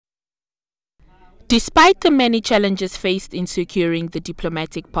Despite the many challenges faced in securing the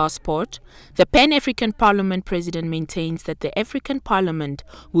diplomatic passport, the Pan-African Parliament President maintains that the African Parliament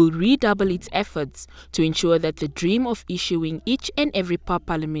will redouble its efforts to ensure that the dream of issuing each and every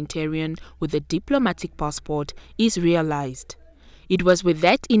parliamentarian with a diplomatic passport is realized. It was with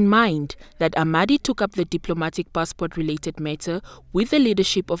that in mind that Amadi took up the diplomatic passport-related matter with the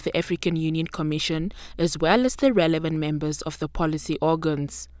leadership of the African Union Commission as well as the relevant members of the policy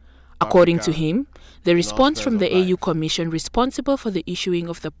organs. According to him, the response from the AU Commission responsible for the issuing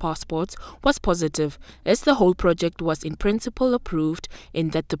of the passports was positive, as the whole project was in principle approved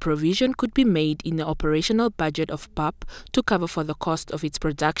and that the provision could be made in the operational budget of PAP to cover for the cost of its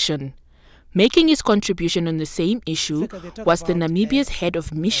production. Making his contribution on the same issue was the Namibia's head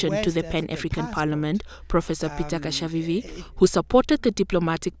of mission to the Pan-African Parliament, Professor Peter Kashavivi, who supported the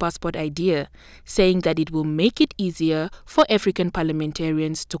diplomatic passport idea, saying that it will make it easier for African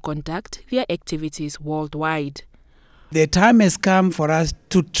parliamentarians to conduct their activities worldwide. The time has come for us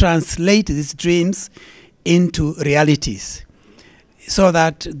to translate these dreams into realities so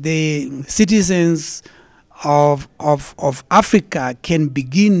that the citizens of Africa can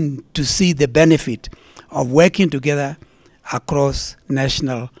begin to see the benefit of working together across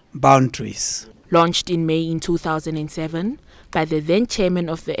national boundaries. Launched in May in 2007 by the then chairman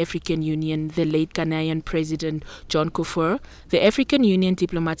of the African Union, the late Ghanaian President John Kufuor, the African Union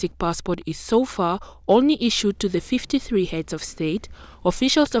diplomatic passport is so far only issued to the 53 heads of state,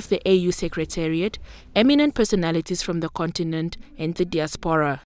 officials of the AU Secretariat, eminent personalities from the continent and the diaspora.